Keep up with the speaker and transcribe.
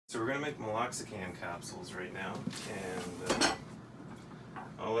So we're going to make Meloxicam capsules right now, and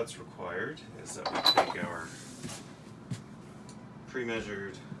all that's required is that we take our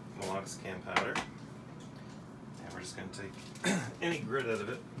pre-measured Meloxicam powder, and we're just going to take any grit out of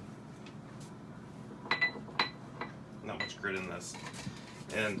it. Not much grit in this.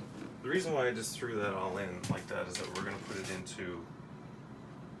 And the reason why I just threw that all in like that is that we're going to put it into,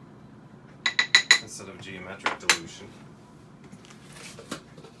 instead of geometric dilution,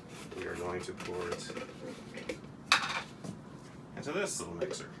 we are going to pour it into this little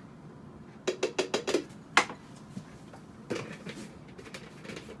mixer. So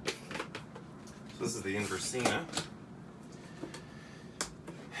this is the Inversina.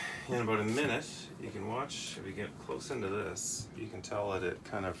 In about a minute, you can watch, if you get close into this, you can tell that it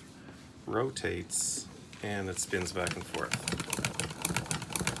kind of rotates and it spins back and forth.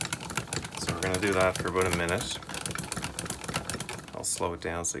 So we're going to do that for about a minute. I'll slow it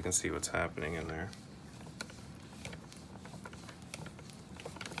down so you can see what's happening in there.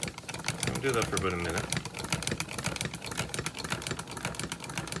 I'll do that for about a minute.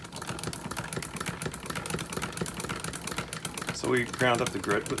 So we ground up the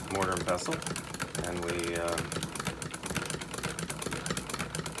grit with mortar and pestle, and we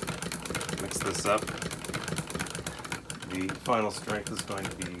mix this up. The final strength is going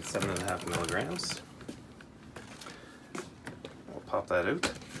to be 7.5 milligrams. We'll pop that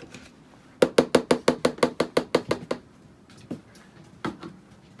out.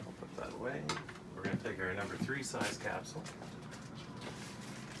 We'll put that away. We're going to take our number 3 size capsule.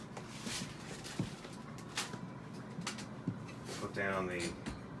 Put down the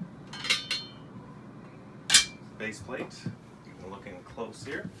base plate. I'm looking close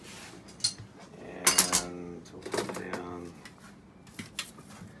here. And we'll put down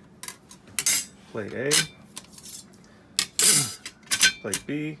plate A, plate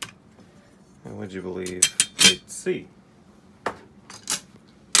B, and would you believe, plate C. Put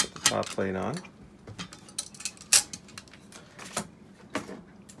the top plate on.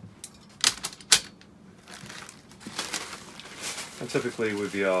 And typically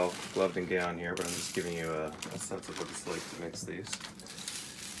we'd be all gloved and gowned here, but I'm just giving you a sense of what it's like to mix these.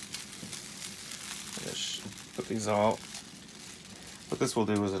 Just put these all. What this will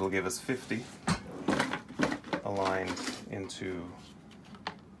do is it'll give us 50 aligned into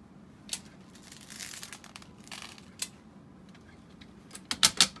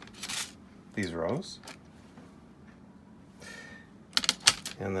these rows.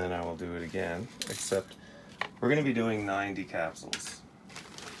 And then I will do it again, except we're going to be doing 90 capsules,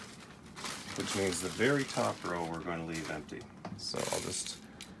 which means the very top row we're going to leave empty. So I'll just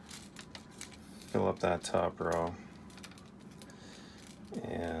fill up that top row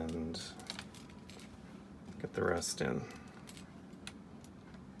and get the rest in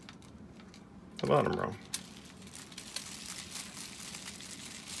the bottom row.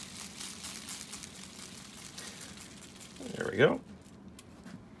 There we go.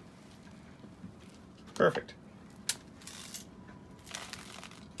 Perfect.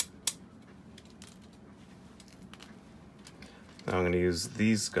 Now I'm going to use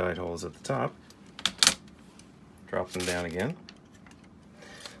these guide holes at the top, drop them down again.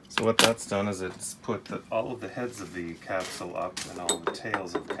 So what that's done is it's put all of the heads of the capsule up and all the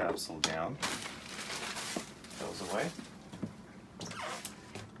tails of the capsule down. Those away.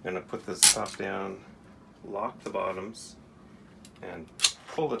 I'm going to put this top down, lock the bottoms, and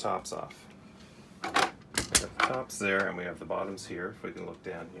pull the tops off. We have the tops there and we have the bottoms here, if we can look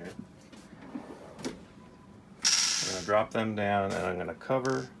down here. I'm going to drop them down and I'm going to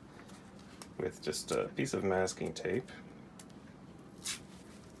cover with just a piece of masking tape.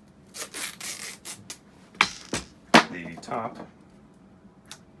 The top,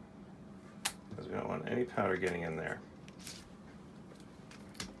 because we don't want any powder getting in there.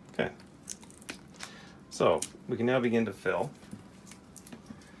 Okay, so we can now begin to fill.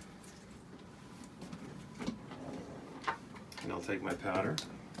 And I'll take my powder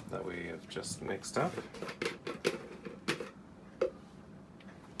that we have just mixed up.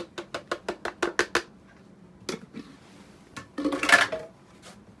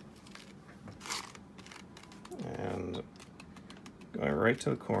 And going right to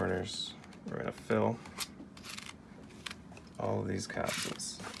the corners, we're going to fill all of these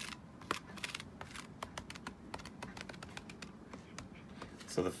capsules.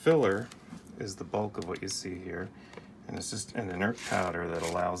 So the filler is the bulk of what you see here, and it's just an inert powder that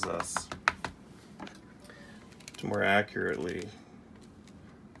allows us to more accurately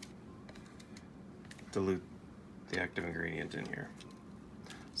dilute the active ingredient in here.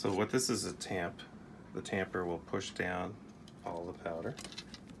 So what this is a tamp. The tamper will push down all the powder.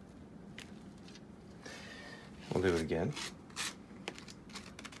 We'll do it again.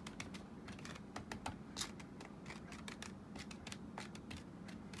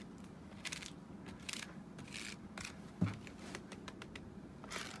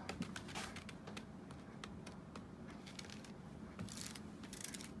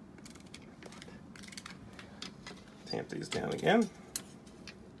 Tamp these down again.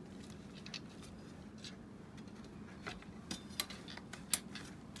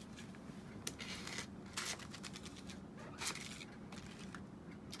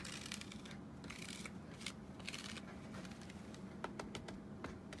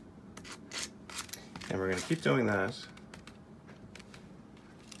 And we're going to keep doing that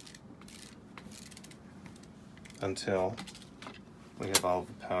until we have all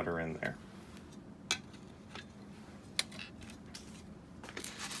the powder in there.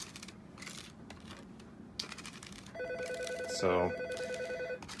 So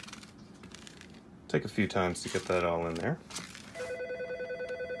take a few times to get that all in there.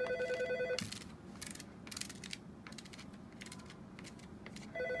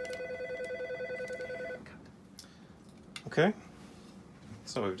 Okay,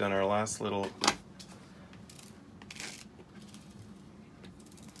 so we've done our last little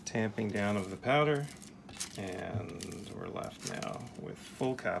tamping down of the powder, and we're left now with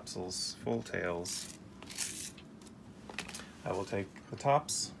full capsules, full tails. I will take the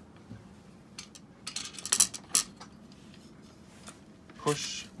tops,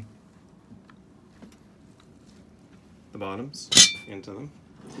 push the bottoms into them.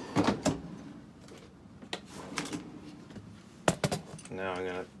 Now I'm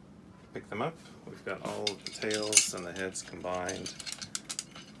going to pick them up. We've got all of the tails and the heads combined.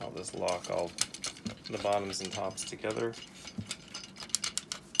 I'll just lock all the bottoms and tops together.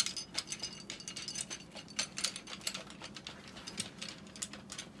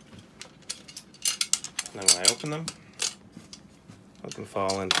 And then when I open them, I can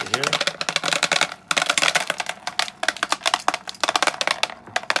fall into here.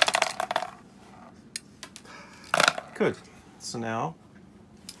 Good. So now,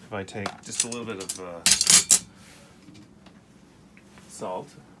 if I take just a little bit of salt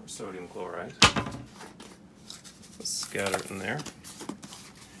or sodium chloride, just scatter it in there.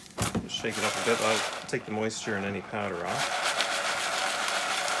 Just shake it up a bit. I'll take the moisture and any powder off.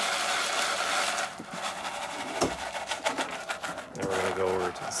 Now we're going to go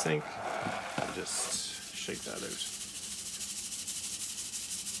over to the sink and just shake that out.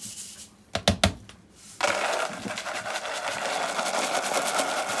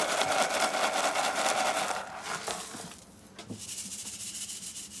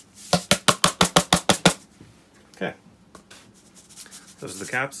 Okay, those are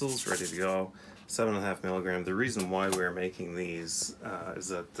the capsules ready to go. 7.5 milligram. The reason why we're making these is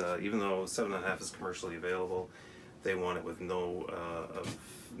that even though 7.5 is commercially available, they want it with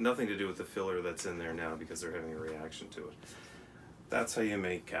nothing to do with the filler that's in there now because they're having a reaction to it. That's how you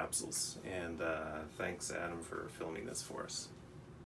make capsules. And thanks, Adam, for filming this for us.